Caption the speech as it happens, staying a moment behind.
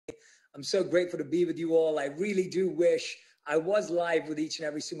I'm so grateful to be with you all. I really do wish I was live with each and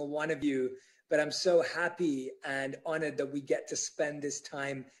every single one of you, but I'm so happy and honored that we get to spend this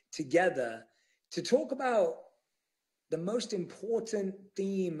time together to talk about the most important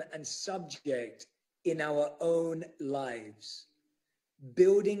theme and subject in our own lives: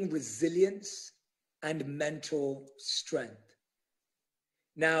 building resilience and mental strength.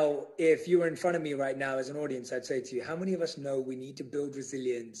 Now, if you were in front of me right now as an audience, I'd say to you, how many of us know we need to build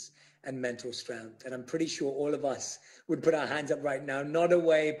resilience and mental strength? And I'm pretty sure all of us would put our hands up right now. Nod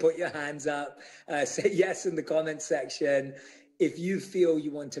away, put your hands up, say yes in the comment section if you feel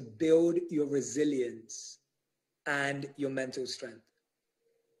you want to build your resilience and your mental strength.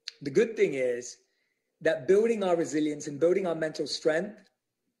 The good thing is that building our resilience and building our mental strength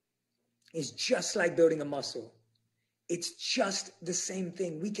is just like building a muscle. It's just the same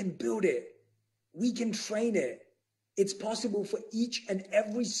thing. We can build it. We can train it. It's possible for each and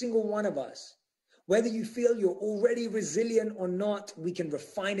every single one of us. Whether you feel you're already resilient or not, we can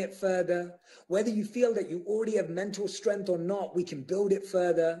refine it further. Whether you feel that you already have mental strength or not, we can build it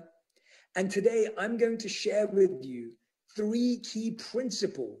further. And today I'm going to share with you 3 key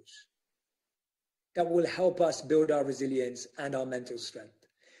principles that will help us build our resilience and our mental strength.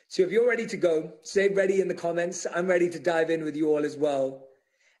 So if you're ready to go, say ready in the comments. I'm ready to dive in with you all as well.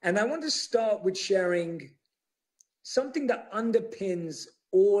 And I want to start with sharing something that underpins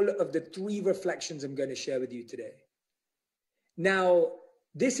all of the 3 reflections I'm going to share with you today. Now,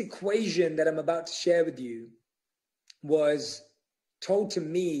 this equation that I'm about to share with you was told to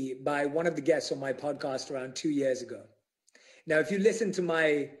me by one of the guests on my podcast around 2 years ago. Now, if you listen to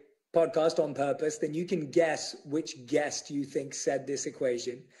my podcast on purpose, then you can guess which guest you think said this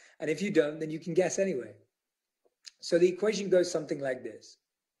equation. And if you don't, then you can guess anyway. So the equation goes something like this: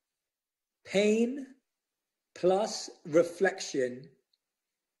 pain plus reflection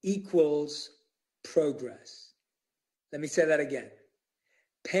equals progress. Let me say that again.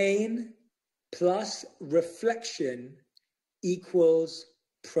 Pain plus reflection equals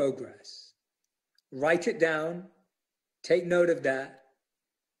progress. Write it down. Take note of that.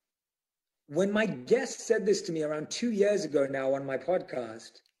 When my guest said this to me around 2 years ago now on my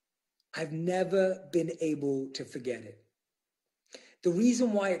podcast, I've never been able to forget it. The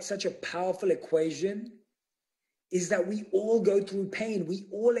reason why it's such a powerful equation is that we all go through pain. We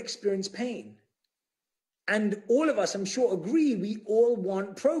all experience pain. And all of us, I'm sure, agree we all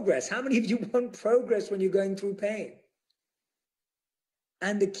want progress. How many of you want progress when you're going through pain?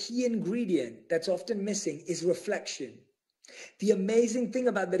 And the key ingredient that's often missing is reflection. The amazing thing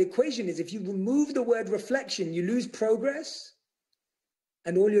about that equation is if you remove the word reflection, you lose progress,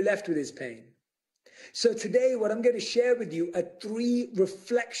 and all you're left with is pain. So today, what I'm going to share with you are 3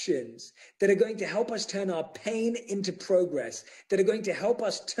 reflections that are going to help us turn our pain into progress, that are going to help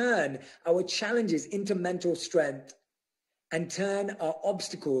us turn our challenges into mental strength and turn our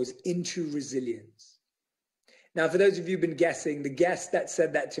obstacles into resilience. Now, for those of you who've been guessing, the guest that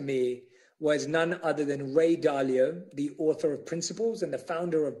said that to me was none other than Ray Dalio, the author of Principles and the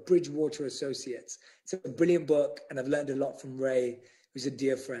founder of Bridgewater Associates. It's a brilliant book, and I've learned a lot from Ray, who's a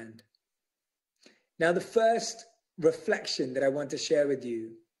dear friend. Now, the first reflection that I want to share with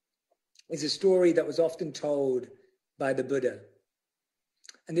you is a story that was often told by the Buddha.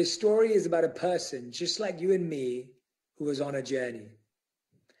 And this story is about a person just like you and me who was on a journey.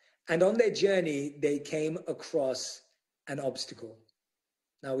 And on their journey, they came across an obstacle.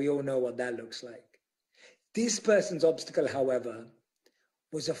 Now, we all know what that looks like. This person's obstacle, however,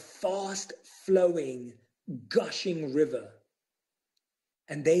 was a fast-flowing, gushing river.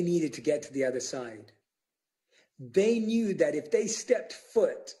 And they needed to get to the other side. They knew that if they stepped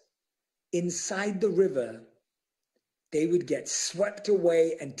foot inside the river, they would get swept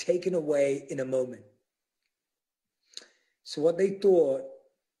away and taken away in a moment. So what they thought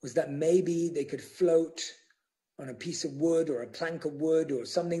was that maybe they could float on a piece of wood or a plank of wood or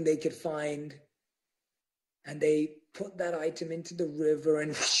something they could find. And they put that item into the river,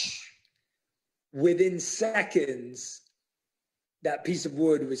 and within seconds, that piece of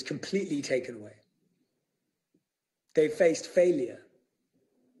wood was completely taken away. They faced failure.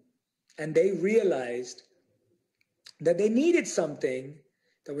 And they realized that they needed something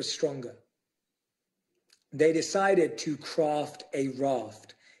that was stronger. They decided to craft a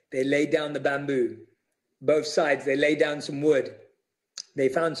raft. They laid down the bamboo. Both sides, they laid down some wood. They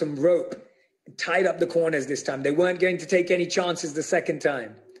found some rope, tied up the corners this time. They weren't going to take any chances the second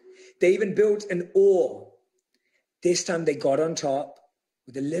time. They even built an oar. This time they got on top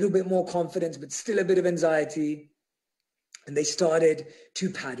with a little bit more confidence, but still a bit of anxiety. And they started to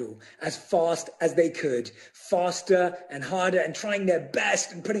paddle as fast as they could, faster and harder, and trying their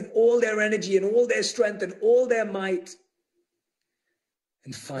best and putting all their energy and all their strength and all their might.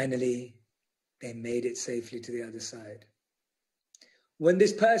 And finally, they made it safely to the other side. When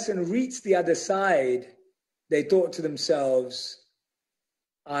this person reached the other side, they thought to themselves,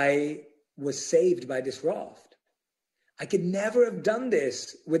 I was saved by this raft. I could never have done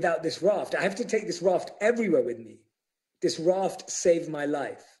this without this raft. I have to take this raft everywhere with me. This raft saved my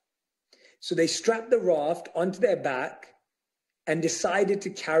life. So they strapped the raft onto their back and decided to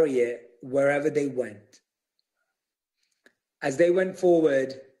carry it wherever they went. As they went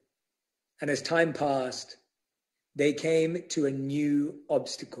forward and as time passed, they came to a new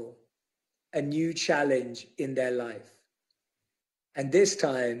obstacle, a new challenge in their life. And this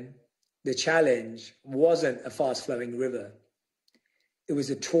time, the challenge wasn't a fast-flowing river. It was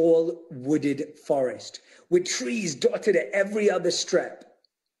a tall, wooded forest with trees dotted at every other step.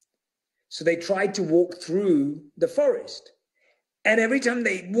 So they tried to walk through the forest. And every time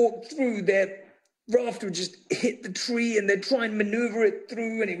they walked through, their raft would just hit the tree and they'd try and maneuver it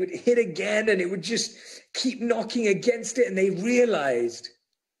through, and it would hit again and it would just keep knocking against it. And they realized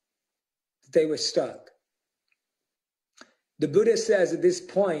that they were stuck. The Buddha says at this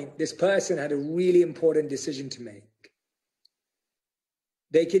point, this person had a really important decision to make.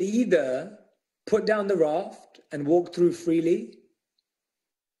 They could either put down the raft and walk through freely,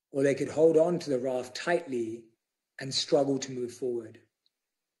 or they could hold on to the raft tightly and struggle to move forward.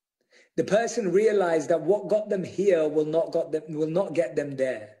 The person realized that what got them here will not get them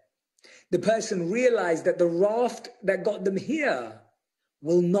there. The person realized that the raft that got them here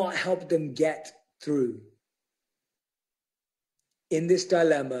will not help them get through. In this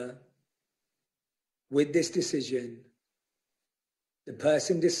dilemma, with this decision, the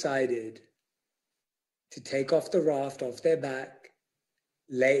person decided to take off the raft off their back,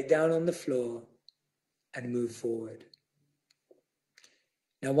 lay it down on the floor, and move forward.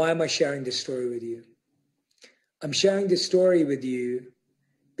 Now, why am I sharing this story with you? I'm sharing this story with you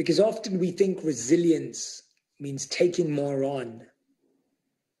because often we think resilience means taking more on.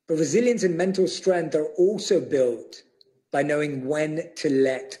 But resilience and mental strength are also built by knowing when to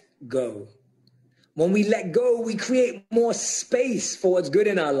let go. When we let go, we create more space for what's good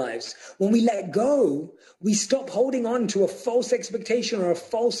in our lives. When we let go, we stop holding on to a false expectation or a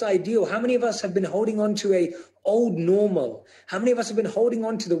false ideal. How many of us have been holding on to an old normal? How many of us have been holding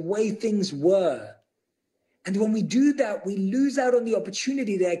on to the way things were? And when we do that, we lose out on the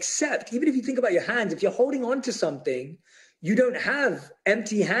opportunity to accept. Even if you think about your hands, if you're holding on to something, you don't have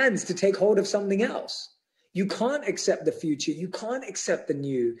empty hands to take hold of something else. You can't accept the future. You can't accept the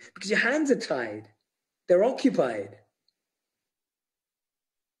new because your hands are tied. They're occupied.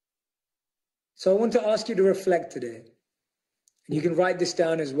 So I want to ask you to reflect today. And you can write this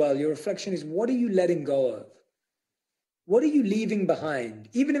down as well. Your reflection is, what are you letting go of? What are you leaving behind?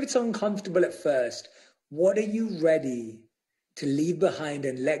 Even if it's uncomfortable at first, what are you ready to leave behind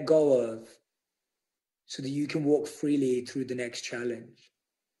and let go of so that you can walk freely through the next challenge?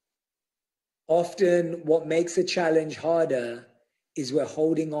 Often what makes a challenge harder is we're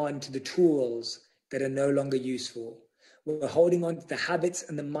holding on to the tools that are no longer useful. We're holding on to the habits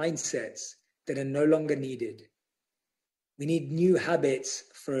and the mindsets that are no longer needed. We need new habits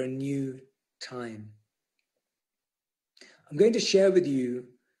for a new time. I'm going to share with you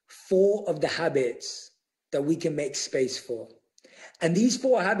 4 of the habits that we can make space for. And these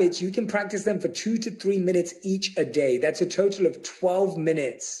 4 habits, you can practice them for 2 to 3 minutes each a day. That's a total of 12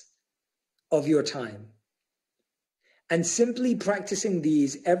 minutes of your time. And simply practicing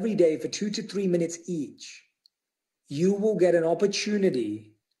these every day for 2 to 3 minutes each, you will get an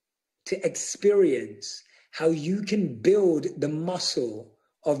opportunity to experience how you can build the muscle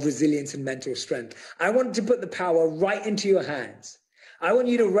of resilience and mental strength. I want to put the power right into your hands. I want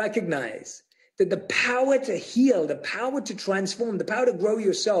you to recognize that the power to heal, the power to transform, the power to grow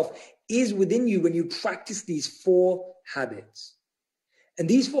yourself is within you when you practice these 4 habits. And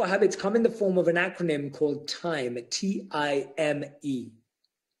these 4 habits come in the form of an acronym called TIME, T-I-M-E.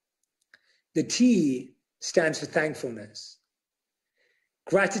 The T stands for thankfulness.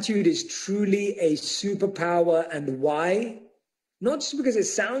 Gratitude is truly a superpower. And why? Not just because it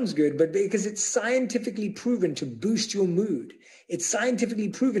sounds good, but because it's scientifically proven to boost your mood. It's scientifically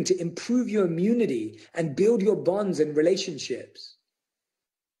proven to improve your immunity and build your bonds and relationships.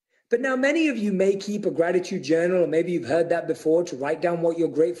 But now many of you may keep a gratitude journal, or maybe you've heard that before, to write down what you're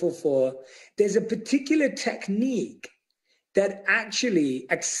grateful for. There's a particular technique that actually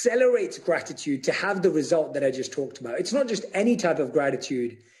accelerates gratitude to have the result that I just talked about. It's not just any type of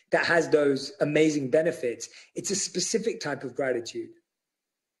gratitude that has those amazing benefits. It's a specific type of gratitude.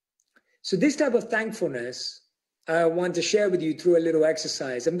 So this type of thankfulness, I want to share with you through a little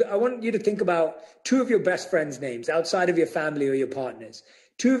exercise. I want you to think about two of your best friends' names outside of your family or your partners,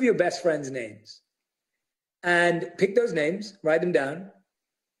 two of your best friends' names. And pick those names, write them down.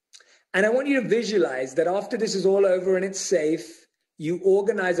 And I want you to visualize that after this is all over and it's safe, you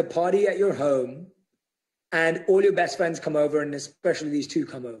organize a party at your home and all your best friends come over, and especially these two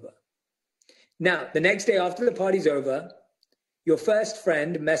come over. Now, the next day after the party's over, your first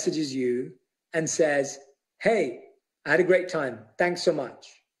friend messages you and says, hey, I had a great time. Thanks so much.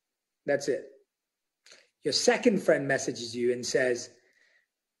 That's it. Your second friend messages you and says,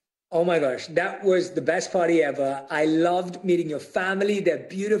 oh my gosh, that was the best party ever. I loved meeting your family. They're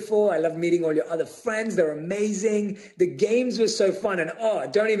beautiful. I love meeting all your other friends. They're amazing. The games were so fun. And oh,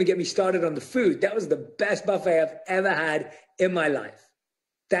 don't even get me started on the food. That was the best buffet I've ever had in my life.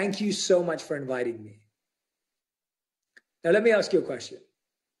 Thank you so much for inviting me. Now, let me ask you a question.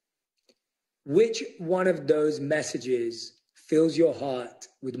 Which one of those messages fills your heart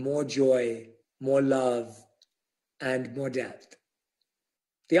with more joy, more love, and more depth?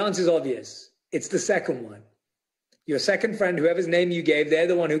 The answer is obvious. It's the second one. Your second friend, whoever's name you gave, they're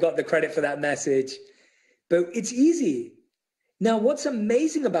the one who got the credit for that message. But it's easy. Now, what's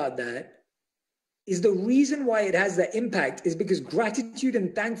amazing about that is the reason why it has that impact is because gratitude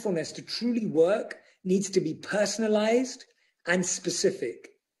and thankfulness to truly work needs to be personalized and specific.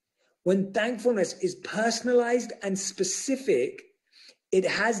 When thankfulness is personalized and specific, it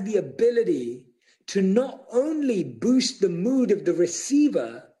has the ability to not only boost the mood of the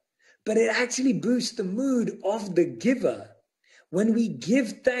receiver, but it actually boosts the mood of the giver. When we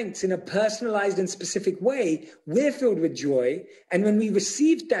give thanks in a personalized and specific way, we're filled with joy. And when we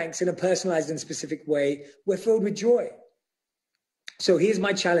receive thanks in a personalized and specific way, we're filled with joy. So here's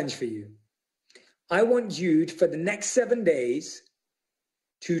my challenge for you. I want you to, for the next 7 days,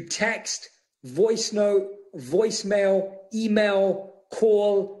 to text, voice note, voicemail, email,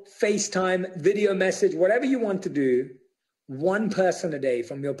 call, FaceTime, video message, whatever you want to do, one person a day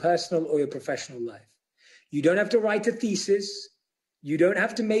from your personal or your professional life. You don't have to write a thesis. You don't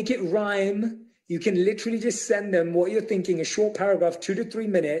have to make it rhyme. You can literally just send them what you're thinking, a short paragraph, 2 to 3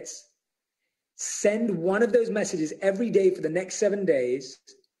 minutes. Send one of those messages every day for the next 7 days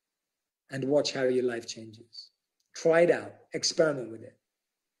and watch how your life changes. Try it out. Experiment with it.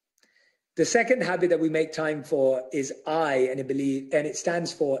 The second habit that we make time for is and it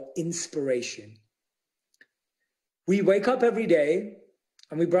stands for inspiration. We wake up every day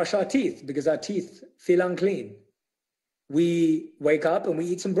and we brush our teeth because our teeth feel unclean. We wake up and we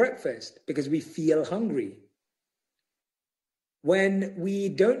eat some breakfast because we feel hungry. When we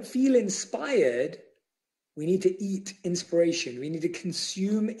don't feel inspired, we need to eat inspiration. We need to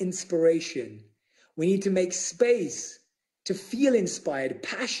consume inspiration. We need to make space to feel inspired.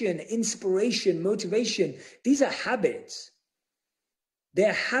 Passion, inspiration, motivation. These are habits.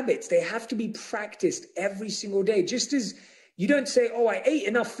 They're habits. They have to be practiced every single day. Just as you don't say, oh, I ate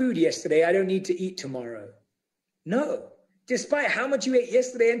enough food yesterday, I don't need to eat tomorrow. No. Despite how much you ate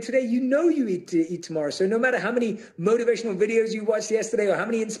yesterday and today, you know you need to eat tomorrow. So no matter how many motivational videos you watched yesterday or how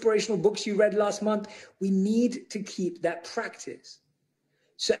many inspirational books you read last month, we need to keep that practice.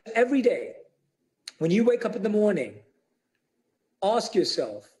 So every day, when you wake up in the morning, ask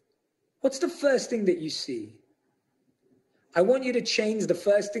yourself, what's the first thing that you see? I want you to change the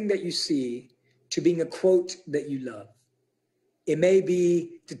first thing that you see to being a quote that you love. It may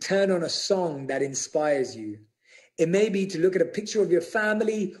be to turn on a song that inspires you. It may be to look at a picture of your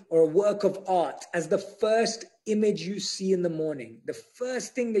family or a work of art as the first image you see in the morning, the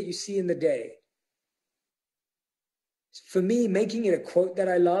first thing that you see in the day. For me, making it a quote that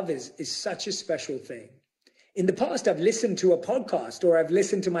I love is such a special thing. In the past, I've listened to a podcast or I've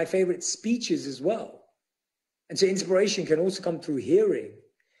listened to my favorite speeches as well. And so inspiration can also come through hearing.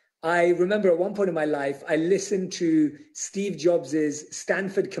 I remember at one point in my life, I listened to Steve Jobs'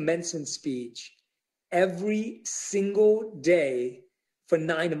 Stanford commencement speech every single day for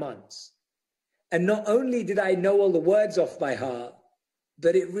 9 months. And not only did I know all the words off by heart,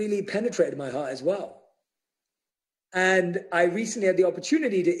 but it really penetrated my heart as well. And I recently had the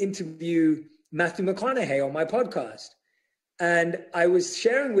opportunity to interview Matthew McConaughey on my podcast. And I was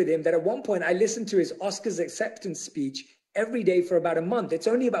sharing with him that at one point I listened to his Oscars acceptance speech every day for about a month. It's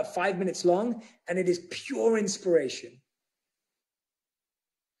only about 5 minutes long, and it is pure inspiration.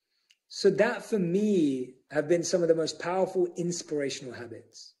 So that for me have been some of the most powerful inspirational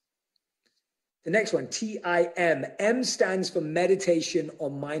habits. The next one, TIM. M stands for meditation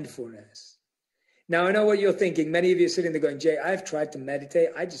or mindfulness. Now, I know what you're thinking. Many of you are sitting there going, Jay, I've tried to meditate.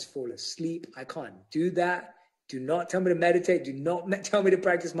 I just fall asleep. I can't do that. Do not tell me to meditate. Do not tell me to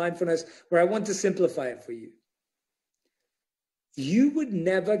practice mindfulness, where I want to simplify it for you. You would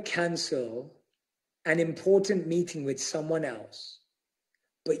never cancel an important meeting with someone else,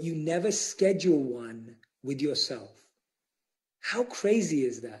 but you never schedule one with yourself. How crazy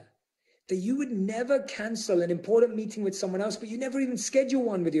is that? That you would never cancel an important meeting with someone else, but you never even schedule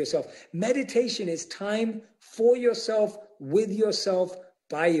one with yourself. Meditation is time for yourself, with yourself,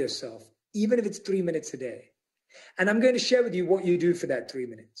 by yourself, even if it's 3 minutes a day. And I'm going to share with you what you do for that 3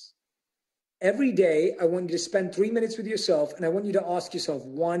 minutes. Every day, I want you to spend 3 minutes with yourself, and I want you to ask yourself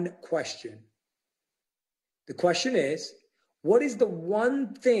one question. The question is, what is the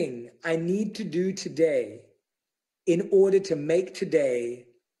one thing I need to do today in order to make today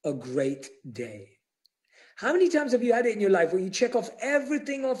a great day? How many times have you had it in your life where you check off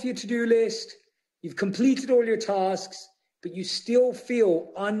everything off your to-do list, you've completed all your tasks, but you still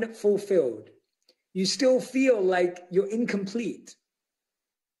feel unfulfilled? You still feel like you're incomplete.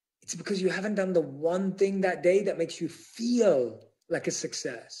 It's because you haven't done the one thing that day that makes you feel like a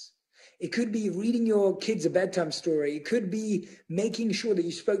success. It could be reading your kids a bedtime story. It could be making sure that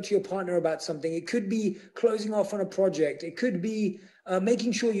you spoke to your partner about something. It could be closing off on a project. It could be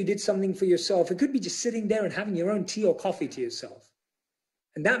making sure you did something for yourself. It could be just sitting there and having your own tea or coffee to yourself.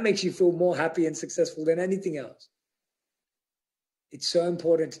 And that makes you feel more happy and successful than anything else. It's so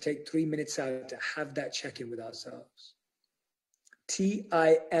important to take 3 minutes out to have that check-in with ourselves.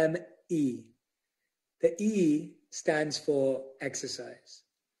 TIME. The E stands for exercise.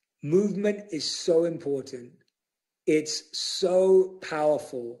 Movement is so important. It's so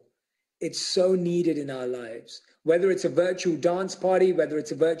powerful. It's so needed in our lives. Whether it's a virtual dance party, whether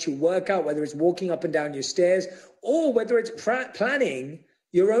it's a virtual workout, whether it's walking up and down your stairs, or whether it's planning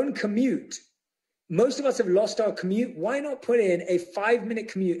your own commute. Most of us have lost our commute. Why not put in a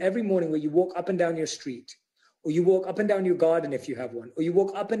 5-minute commute every morning where you walk up and down your street, or you walk up and down your garden if you have one, or you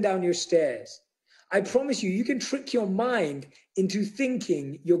walk up and down your stairs? I promise you, you can trick your mind into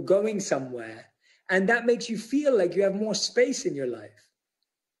thinking you're going somewhere, and that makes you feel like you have more space in your life.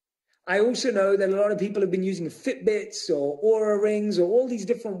 I also know that a lot of people have been using Fitbits or Oura rings or all these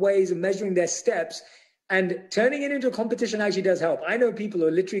different ways of measuring their steps, and turning it into a competition actually does help. I know people who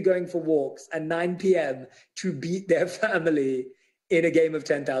are literally going for walks at 9 p.m. to beat their family in a game of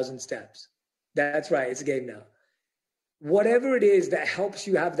 10,000 steps. That's right, it's a game now. Whatever it is that helps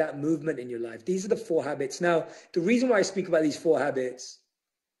you have that movement in your life, these are the 4 habits. Now, the reason why I speak about these 4 habits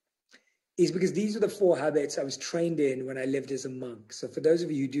is because these are the 4 habits I was trained in when I lived as a monk. So for those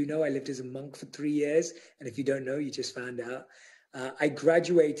of you who do know, I lived as a monk for 3 years. And if you don't know, you just found out. I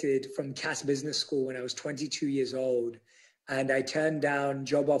graduated from Cass Business School when I was 22 years old. And I turned down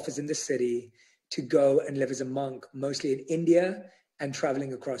job offers in the city to go and live as a monk, mostly in India and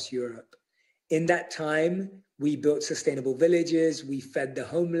traveling across Europe. In that time, we built sustainable villages, we fed the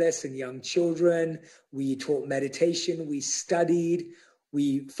homeless and young children, we taught meditation, we studied,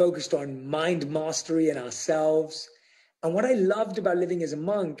 we focused on mind mastery in ourselves. And what I loved about living as a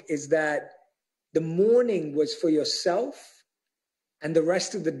monk is that the morning was for yourself and the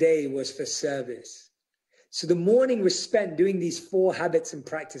rest of the day was for service. So the morning was spent doing these 4 habits and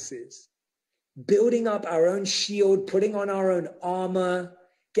practices, building up our own shield, putting on our own armor,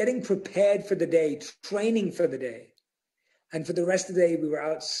 getting prepared for the day, training for the day. And for the rest of the day, we were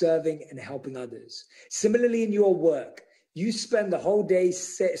out serving and helping others. Similarly, in your work, you spend the whole day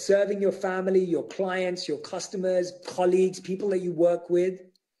serving your family, your clients, your customers, colleagues, people that you work with.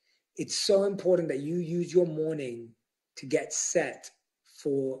 It's so important that you use your morning to get set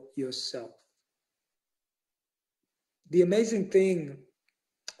for yourself. The amazing thing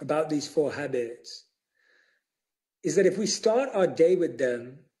about these 4 habits is that if we start our day with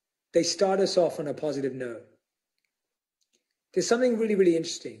them, they start us off on a positive note. There's something really, really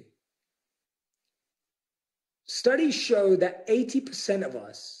interesting. Studies show that 80% of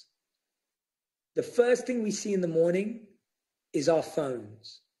us, the first thing we see in the morning is our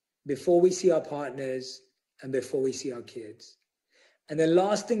phones, before we see our partners and before we see our kids. And the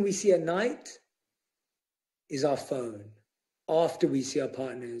last thing we see at night is our phone, after we see our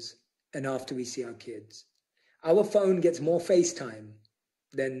partners and after we see our kids. Our phone gets more FaceTime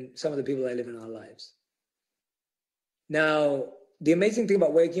than some of the people that live in our lives. Now, the amazing thing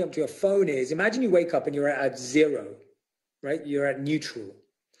about waking up to your phone is, imagine you wake up and you're at 0, right? You're at neutral.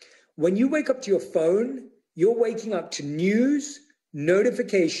 When you wake up to your phone, you're waking up to news,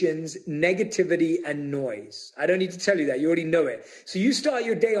 notifications, negativity, and noise. I don't need to tell you that. You already know it. So you start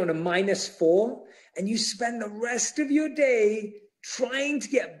your day on a -4, and you spend the rest of your day trying to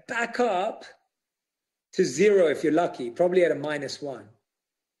get back up to 0 if you're lucky, probably at a -1.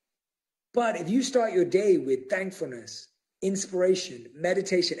 But if you start your day with thankfulness, inspiration,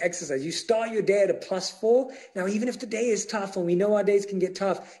 meditation, exercise, you start your day at a +4. Now, even if the day is tough, and we know our days can get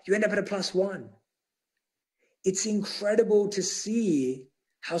tough, you end up at a +1. It's incredible to see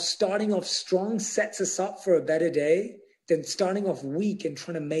how starting off strong sets us up for a better day than starting off weak and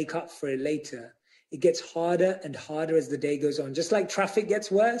trying to make up for it later. It gets harder and harder as the day goes on. Just like traffic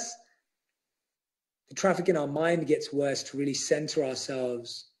gets worse, the traffic in our mind gets worse to really center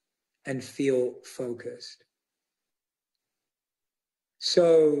ourselves and feel focused.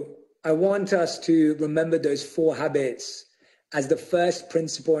 So I want us to remember those 4 habits as the first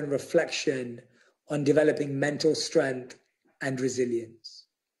principle and reflection on developing mental strength and resilience.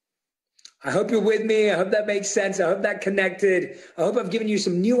 I hope you're with me. I hope that makes sense. I hope that connected. I hope I've given you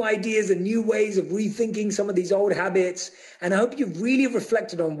some new ideas and new ways of rethinking some of these old habits. And I hope you've really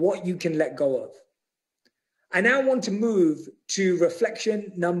reflected on what you can let go of. I now want to move to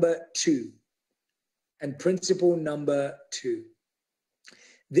reflection number 2 and principle number 2.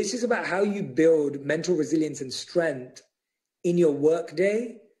 This is about how you build mental resilience and strength in your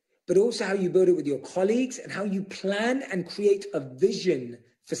workday, but also how you build it with your colleagues and how you plan and create a vision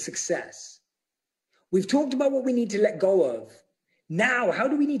for success. We've talked about what we need to let go of. Now, how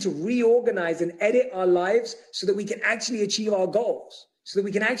do we need to reorganize and edit our lives so that we can actually achieve our goals, so that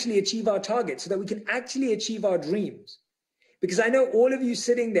we can actually achieve our targets, so that we can actually achieve our dreams? Because I know all of you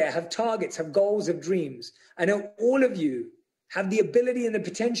sitting there have targets, have goals, have dreams. I know all of you have the ability and the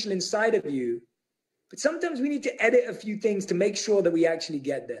potential inside of you, but sometimes we need to edit a few things to make sure that we actually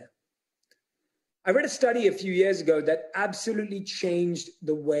get there. I read a study a few years ago that absolutely changed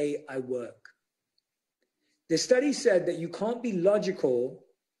the way I work. The study said that you can't be logical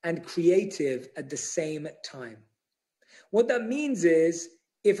and creative at the same time. What that means is,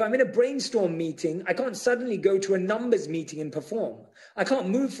 if I'm in a brainstorm meeting, I can't suddenly go to a numbers meeting and perform. I can't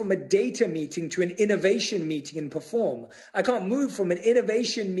move from a data meeting to an innovation meeting and perform. I can't move from an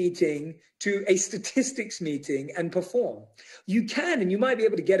innovation meeting to a statistics meeting and perform. You can, and you might be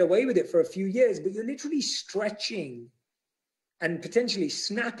able to get away with it for a few years, but you're literally stretching and potentially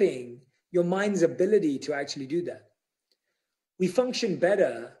snapping your mind's ability to actually do that. We function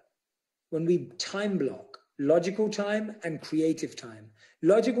better when we time block logical time and creative time.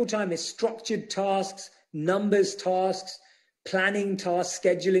 Logical time is structured tasks, numbers tasks, planning tasks,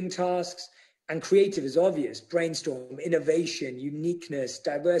 scheduling tasks, and creative is obvious: brainstorm, innovation, uniqueness,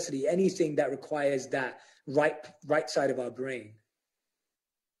 diversity, anything that requires that right side of our brain.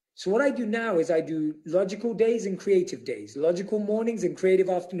 So what I do now is I do logical days and creative days, logical mornings and creative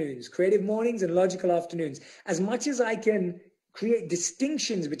afternoons, creative mornings and logical afternoons. As much as I can create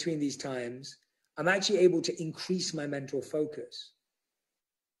distinctions between these times, I'm actually able to increase my mental focus.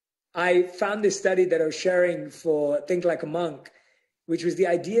 I found this study that I was sharing for Think Like a Monk, which was the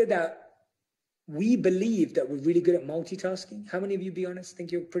idea that we believe that we're really good at multitasking. How many of you, be honest,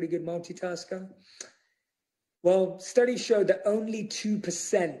 think you're a pretty good multitasker? Well, studies showed that only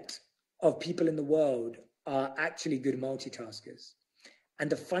 2% of people in the world are actually good multitaskers. And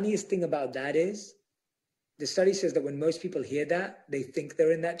the funniest thing about that is, the study says that when most people hear that, they think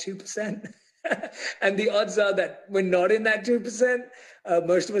they're in that 2%. And the odds are that we're not in that 2%.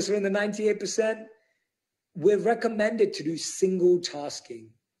 Most of us are in the 98%. We're recommended to do single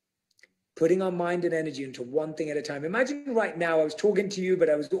tasking, putting our mind and energy into one thing at a time. Imagine right now, I was talking to you, but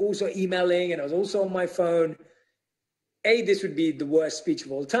I was also emailing and I was also on my phone. A, this would be the worst speech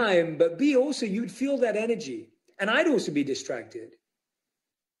of all time, but B, also you'd feel that energy and I'd also be distracted.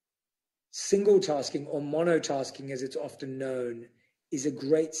 Single tasking, or monotasking as it's often known, is a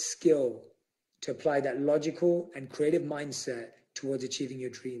great skill to apply that logical and creative mindset towards achieving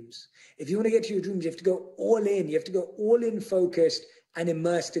your dreams. If you want to get to your dreams, you have to go all in. You have to go all in focused and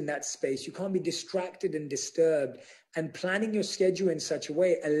immersed in that space. You can't be distracted and disturbed. And planning your schedule in such a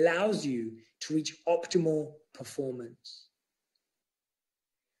way allows you to reach optimal performance.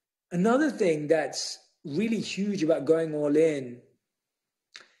 Another thing that's really huge about going all in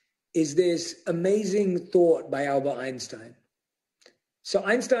is this amazing thought by Albert Einstein. So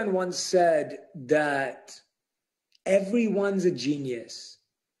Einstein once said that everyone's a genius,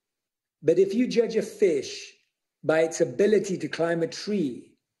 but if you judge a fish by its ability to climb a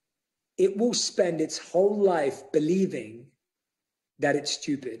tree, it will spend its whole life believing that it's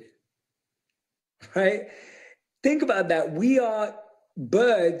stupid, right? Think about that. We are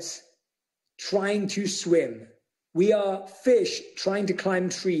birds trying to swim. We are fish trying to climb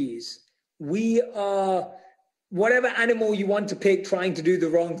trees. We are whatever animal you want to pick trying to do the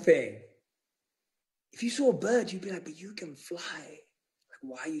wrong thing. If you saw a bird, you'd be like, but you can fly. Like,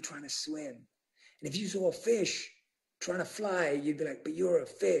 why are you trying to swim? And if you saw a fish trying to fly, you'd be like, but you're a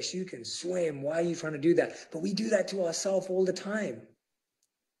fish, you can swim, why are you trying to do that? But we do that to ourselves all the time.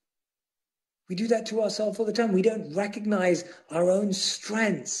 We do that to ourselves all the time. We don't recognize our own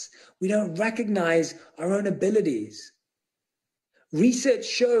strengths. We don't recognize our own abilities. Research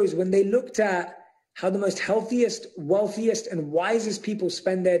shows when they looked at how the most healthiest, wealthiest, and wisest people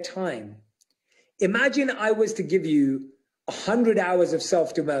spend their time. Imagine I was to give you 100 hours of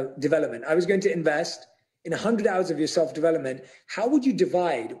self-development. I was going to invest in 100 hours of your self-development. How would you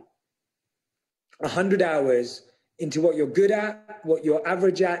divide 100 hours into what you're good at, what you're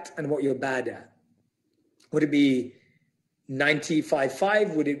average at, and what you're bad at? Would it be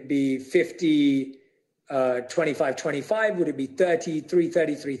 95-5? Would it be 50, 25-25? Would it be 33,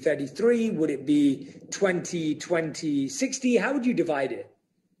 33, 33? Would it be 20, 20, 60? How would you divide it?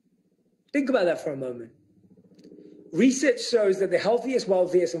 Think about that for a moment. Research shows that the healthiest,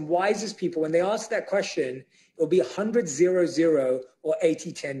 wealthiest, and wisest people, when they ask that question, it will be 100-0-0 or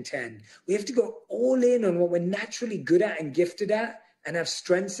 80-10-10. We have to go all in on what we're naturally good at and gifted at and have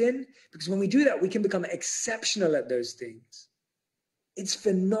strengths in, because when we do that, we can become exceptional at those things. It's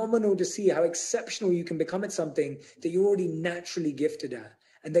phenomenal to see how exceptional you can become at something that you're already naturally gifted at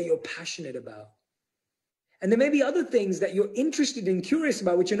and that you're passionate about. And there may be other things that you're interested and curious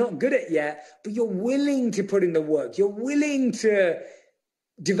about, which you're not good at yet, but you're willing to put in the work. You're willing to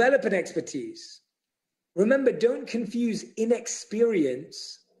develop an expertise. Remember, don't confuse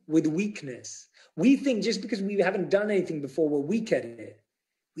inexperience with weakness. We think just because we haven't done anything before, we're weak at it.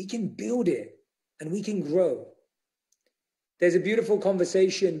 We can build it and we can grow. There's a beautiful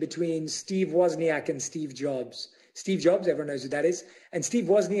conversation between Steve Wozniak and Steve Jobs. Steve Jobs, everyone knows who that is. And Steve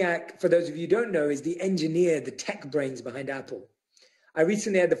Wozniak, for those of you who don't know, is the engineer, the tech brains behind Apple. I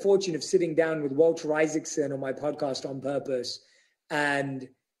recently had the fortune of sitting down with Walter Isaacson on my podcast On Purpose. And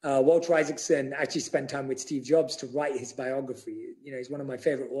Walter Isaacson actually spent time with Steve Jobs to write his biography. You know, he's one of my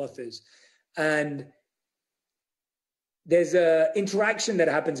favorite authors. And there's an interaction that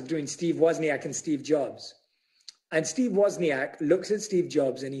happens between Steve Wozniak and Steve Jobs. And Steve Wozniak looks at Steve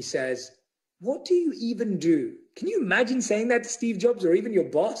Jobs and he says, "What do you even do?" Can you imagine saying that to Steve Jobs or even your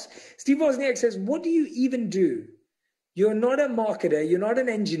boss? Steve Wozniak says, "What do you even do? You're not a marketer. You're not an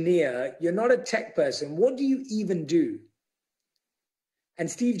engineer. You're not a tech person. What do you even do?" And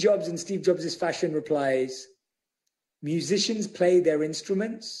Steve Jobs, in Steve Jobs' fashion, replies, "Musicians play their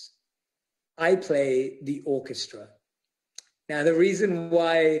instruments. I play the orchestra." Now, the reason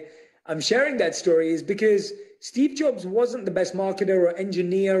why I'm sharing that story is because Steve Jobs wasn't the best marketer or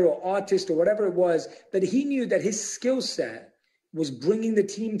engineer or artist or whatever it was, but he knew that his skill set was bringing the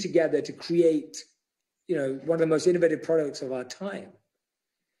team together to create, you know, one of the most innovative products of our time.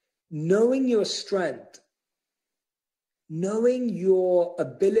 Knowing your strength, knowing your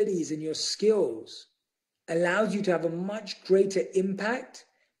abilities and your skills allows you to have a much greater impact,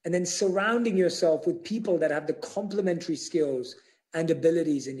 and then surrounding yourself with people that have the complementary skills and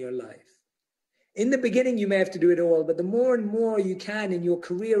abilities in your life. In the beginning, you may have to do it all, but the more and more you can in your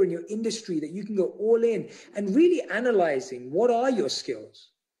career, in your industry, that you can go all in and really analyzing what are your skills?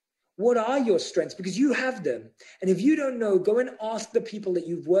 What are your strengths? Because you have them. And if you don't know, go and ask the people that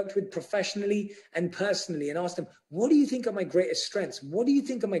you've worked with professionally and personally and ask them, what do you think are my greatest strengths? What do you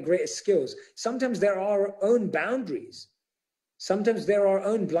think are my greatest skills? Sometimes there are our own boundaries. Sometimes there are our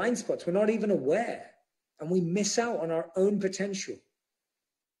own blind spots. We're not even aware and we miss out on our own potential.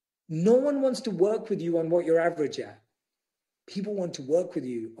 No one wants to work with you on what you're average at. People want to work with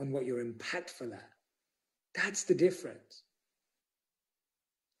you on what you're impactful at. That's the difference.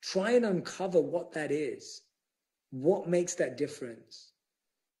 Try and uncover what that is. What makes that difference?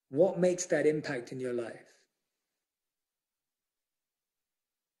 What makes that impact in your life?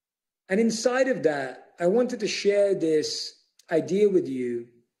 And inside of that, I wanted to share this idea with you.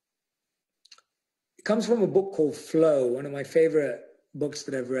 It comes from a book called Flow, one of my favorite books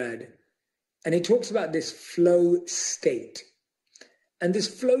that I've read. And it talks about this flow state. And this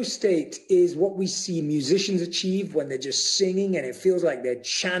flow state is what we see musicians achieve when they're just singing and it feels like they're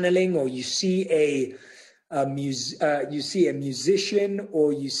channeling, or you see a musician,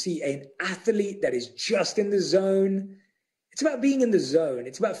 or you see an athlete that is just in the zone. It's about being in the zone.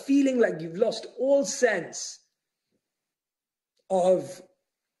 It's about feeling like you've lost all sense of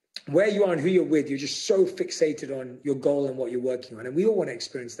where you are and who you're with. You're just so fixated on your goal and what you're working on. And we all want to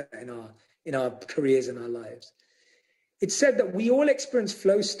experience that in our careers and our lives. It's said that we all experience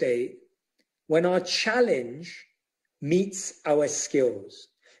flow state when our challenge meets our skills.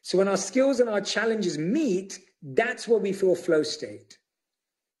 So when our skills and our challenges meet, that's where we feel flow state.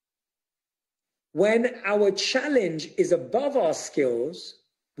 When our challenge is above our skills,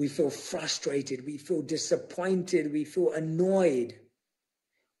 we feel frustrated, we feel disappointed, we feel annoyed.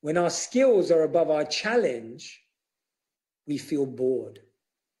 When our skills are above our challenge, we feel bored.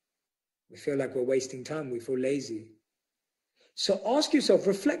 We feel like we're wasting time, we feel lazy. So ask yourself,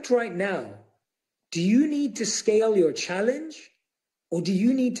 reflect right now, do you need to scale your challenge or do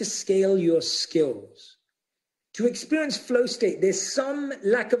you need to scale your skills? To experience flow state, there's some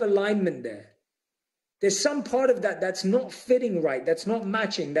lack of alignment there. There's some part of that that's not fitting right, that's not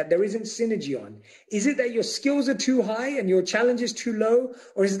matching, that there isn't synergy on. Is it that your skills are too high and your challenge is too low?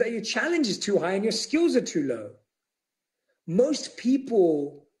 Or is it that your challenge is too high and your skills are too low? Most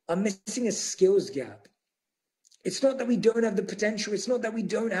people are missing a skills gap. It's not that we don't have the potential. It's not that we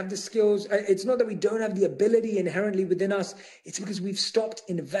don't have the skills. It's not that we don't have the ability inherently within us. It's because we've stopped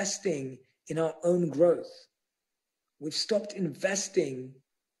investing in our own growth. We've stopped investing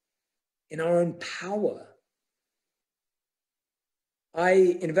in our own power.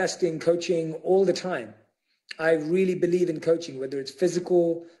 I invest in coaching all the time. I really believe in coaching, whether it's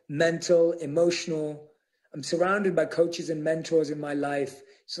physical, mental, emotional. I'm surrounded by coaches and mentors in my life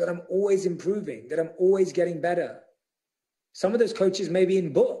so that I'm always improving, that I'm always getting better. Some of those coaches may be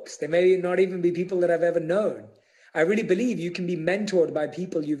in books. They may not even be people that I've ever known. I really believe you can be mentored by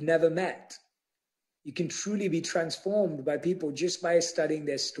people you've never met. You can truly be transformed by people just by studying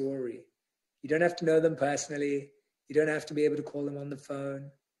their story. You don't have to know them personally. You don't have to be able to call them on the phone.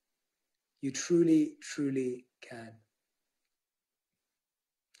 You truly, truly can.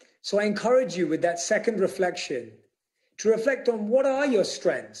 So I encourage you with that second reflection to reflect on what are your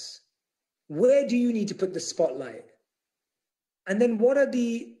strengths? Where do you need to put the spotlight? And then what are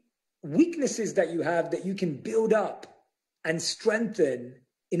the weaknesses that you have that you can build up and strengthen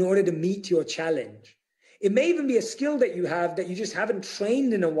in order to meet your challenge? It may even be a skill that you have that you just haven't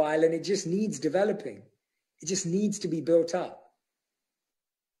trained in a while and it just needs developing. It just needs to be built up.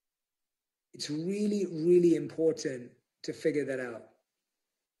 It's really, really important to figure that out.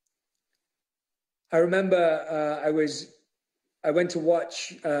 I remember I went to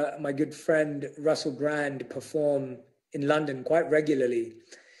watch my good friend Russell Brand perform in London quite regularly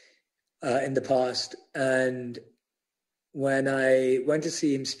in the past. And when I went to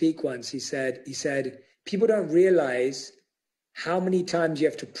see him speak once, he said, people don't realize how many times you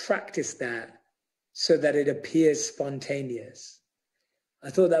have to practice that so that it appears spontaneous. I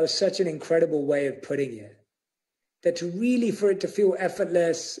thought that was such an incredible way of putting it. That to really, for it to feel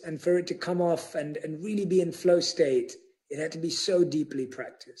effortless and for it to come off and really be in flow state, it had to be so deeply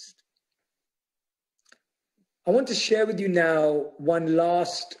practiced. I want to share with you now one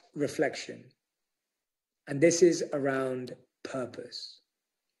last reflection, and this is around purpose.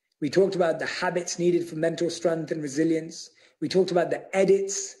 We talked about the habits needed for mental strength and resilience. We talked about the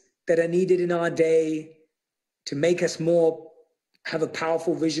edits that are needed in our day to make us have a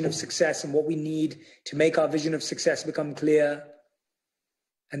powerful vision of success and what we need to make our vision of success become clear.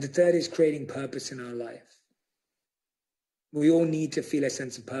 And the third is creating purpose in our life. We all need to feel a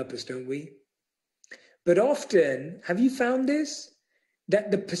sense of purpose, don't we? But often, have you found this? That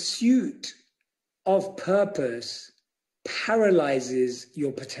the pursuit of purpose paralyzes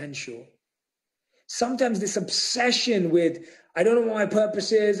your potential. Sometimes this obsession with, I don't know what my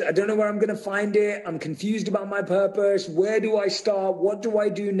purpose is. I don't know where I'm going to find it. I'm confused about my purpose. Where do I start? What do I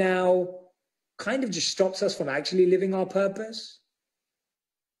do now? Kind of just stops us from actually living our purpose.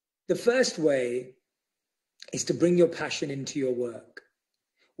 The first way is to bring your passion into your work.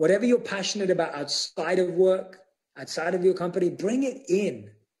 Whatever you're passionate about outside of work, outside of your company, bring it in.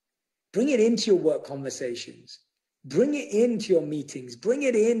 Bring it into your work conversations. Bring it into your meetings. Bring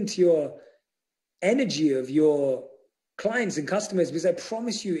it into your energy of your clients and customers, because I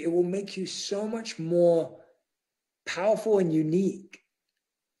promise you, it will make you so much more powerful and unique.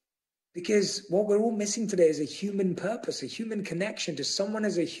 Because what we're all missing today is a human purpose, a human connection to someone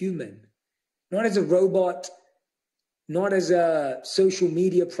as a human, not as a robot, not as a social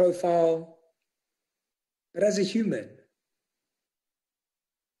media profile, but as a human.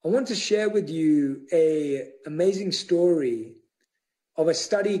 I want to share with you an amazing story of a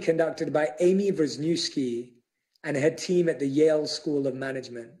study conducted by Amy Wrzniewski and her team at the Yale School of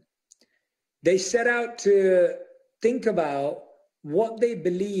Management. They set out to think about what they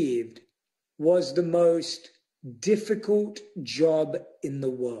believed was the most difficult job in the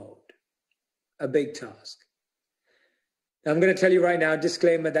world. A big task. Now, I'm going to tell you right now,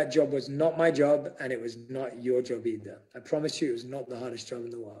 disclaimer, that job was not my job and it was not your job either. I promise you it was not the hardest job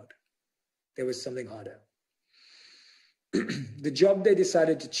in the world. There was something harder. The job they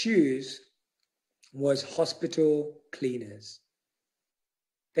decided to choose was hospital cleaners.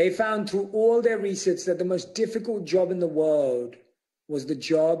 They found through all their research that the most difficult job in the world was the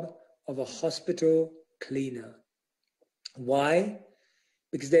job of a hospital cleaner. Why?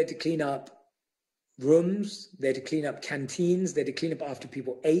 Because they had to clean up rooms, they had to clean up canteens, they had to clean up after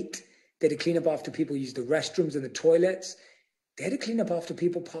people ate, they had to clean up after people used the restrooms and the toilets, they had to clean up after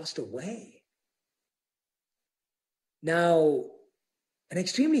people passed away. Now, an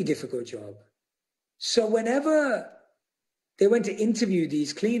extremely difficult job. So whenever they went to interview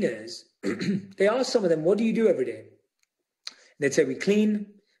these cleaners, they asked some of them, what do you do every day? They'd say, we clean,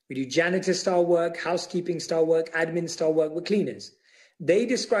 we do janitor style work, housekeeping style work, admin style work, we're cleaners. They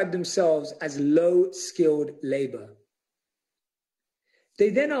described themselves as low skilled labor. They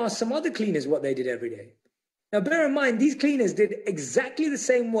then asked some other cleaners what they did every day. Now bear in mind, these cleaners did exactly the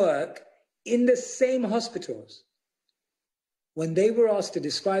same work in the same hospitals. When they were asked to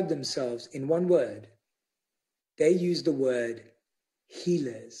describe themselves in one word, they used the word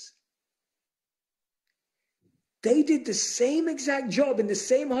healers. They did the same exact job in the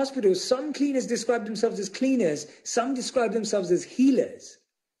same hospital. Some cleaners described themselves as cleaners. Some described themselves as healers.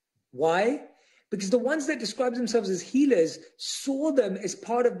 Why? Because the ones that described themselves as healers saw them as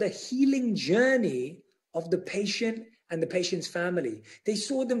part of the healing journey of the patient and the patient's family. They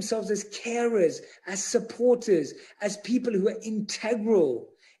saw themselves as carers, as supporters, as people who are integral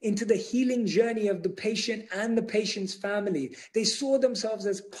into the healing journey of the patient and the patient's family. They saw themselves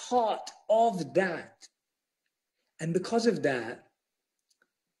as part of that. And because of that,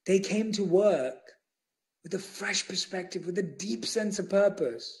 they came to work with a fresh perspective, with a deep sense of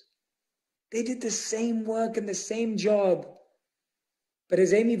purpose. They did the same work and the same job. But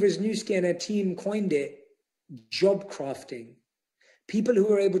as Amy Wisniewski and her team coined it, job crafting. People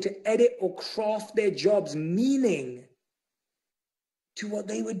who are able to edit or craft their jobs, meaning to what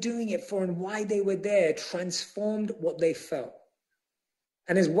they were doing it for and why they were there, transformed what they felt.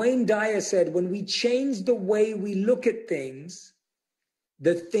 And as Wayne Dyer said, when we change the way we look at things,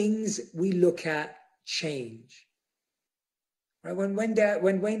 the things we look at change. Right? When Wayne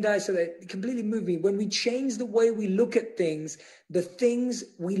Dyer said that, it completely moved me. When we change the way we look at things, the things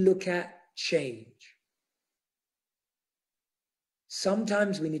we look at change.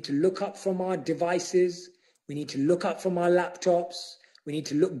 Sometimes we need to look up from our devices. We need to look up from our laptops. We need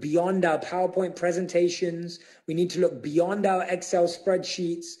to look beyond our PowerPoint presentations. We need to look beyond our Excel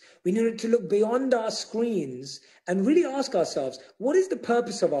spreadsheets. We need to look beyond our screens and really ask ourselves, what is the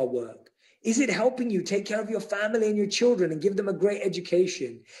purpose of our work? Is it helping you take care of your family and your children and give them a great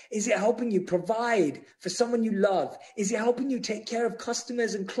education? Is it helping you provide for someone you love? Is it helping you take care of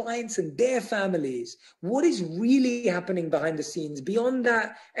customers and clients and their families? What is really happening behind the scenes beyond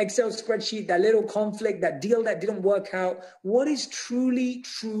that Excel spreadsheet, that little conflict, that deal that didn't work out? What is truly,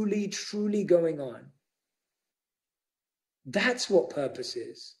 truly, truly going on? That's what purpose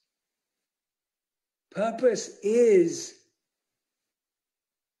is. Purpose is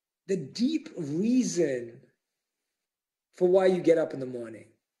the deep reason for why you get up in the morning.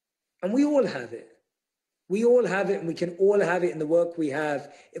 And we all have it. We all have it, and we can all have it in the work we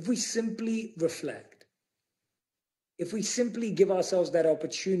have if we simply reflect. If we simply give ourselves that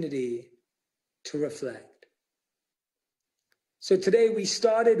opportunity to reflect. So today we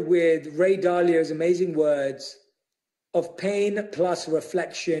started with Ray Dalio's amazing words of pain plus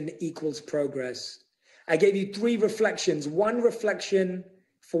reflection equals progress. I gave you 3 reflections. 1 reflection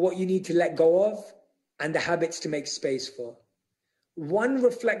for what you need to let go of and the habits to make space for. 1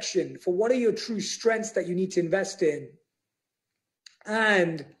 reflection for what are your true strengths that you need to invest in,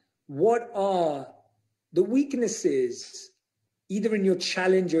 and what are the weaknesses either in your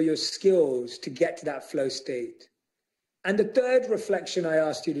challenge or your skills to get to that flow state. And the 3rd reflection I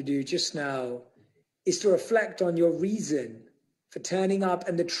asked you to do just now is to reflect on your reason for turning up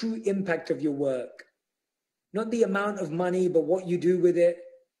and the true impact of your work. Not the amount of money, but what you do with it.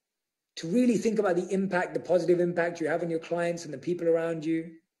 To really think about the impact, the positive impact you have on your clients and the people around you.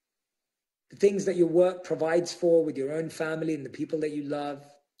 The things that your work provides for with your own family and the people that you love.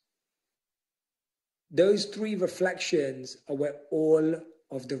 Those 3 reflections are where all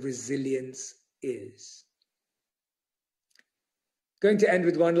of the resilience is. Going to end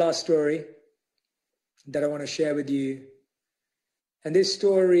with one last story that I want to share with you. And this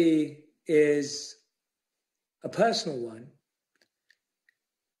story is a personal one.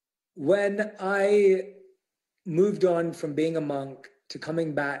 When I moved on from being a monk to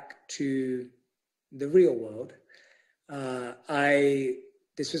coming back to the real world,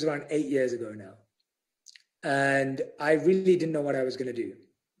 this was around 8 years ago now. And I really didn't know what I was going to do.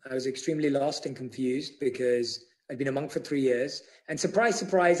 I was extremely lost and confused because I'd been a monk for 3 years. And surprise,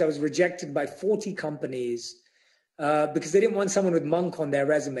 surprise, I was rejected by 40 companies because they didn't want someone with monk on their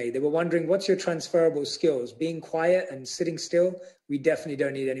resume. They were wondering, what's your transferable skills? Being quiet and sitting still? We definitely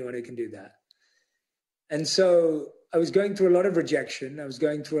don't need anyone who can do that. And so I was going through a lot of rejection. I was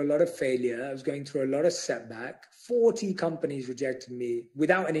going through a lot of failure. I was going through a lot of setback. 40 companies rejected me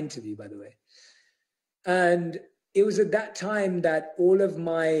without an interview, by the way. And it was at that time that all of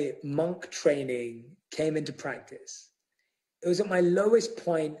my monk training came into practice. It was at my lowest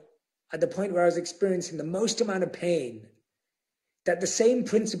point, at the point where I was experiencing the most amount of pain, that the same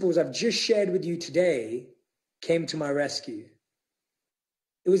principles I've just shared with you today came to my rescue.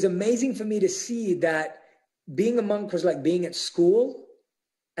 It was amazing for me to see that being a monk was like being at school,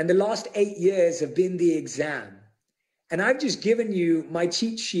 and the last 8 years have been the exam. And I've just given you my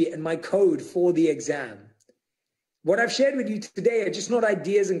cheat sheet and my code for the exam. What I've shared with you today are just not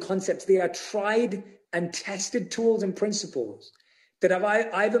ideas and concepts. They are tried and tested tools and principles that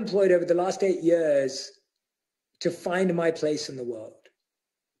I've employed over the last 8 years to find my place in the world,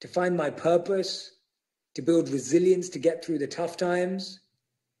 to find my purpose, to build resilience, to get through the tough times,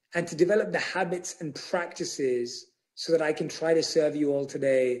 and to develop the habits and practices so that I can try to serve you all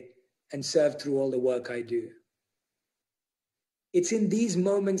today and serve through all the work I do. It's in these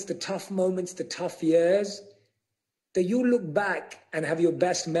moments, the tough years, that you look back and have your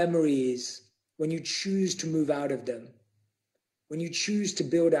best memories when you choose to move out of them, when you choose to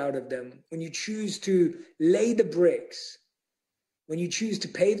build out of them, when you choose to lay the bricks, when you choose to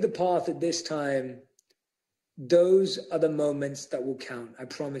pave the path at this time. Those are the moments that will count, I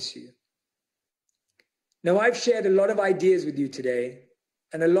promise you. Now, I've shared a lot of ideas with you today,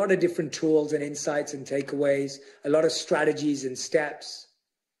 and a lot of different tools and insights and takeaways, a lot of strategies and steps.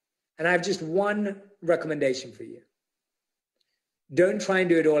 And I have just one recommendation for you. Don't try and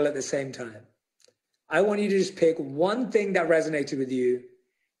do it all at the same time. I want you to just pick one thing that resonated with you,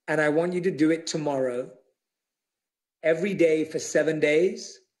 and I want you to do it tomorrow, every day for 7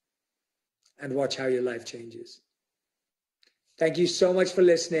 days, and watch how your life changes. Thank you so much for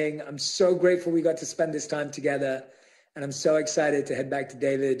listening. I'm so grateful we got to spend this time together, and I'm so excited to head back to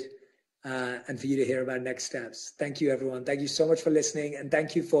David and for you to hear about next steps. Thank you, everyone. Thank you so much for listening, and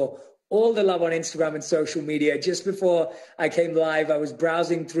thank you for all the love on Instagram and social media. Just before I came live, I was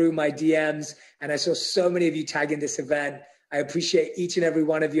browsing through my DMs, and I saw so many of you tagging this event. I appreciate each and every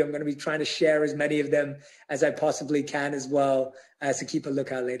one of you. I'm going to be trying to share as many of them as I possibly can as well, so keep a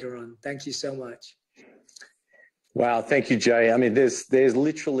lookout later on. Thank you so much. Wow, thank you, Jay. I mean, there's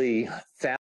literally thousands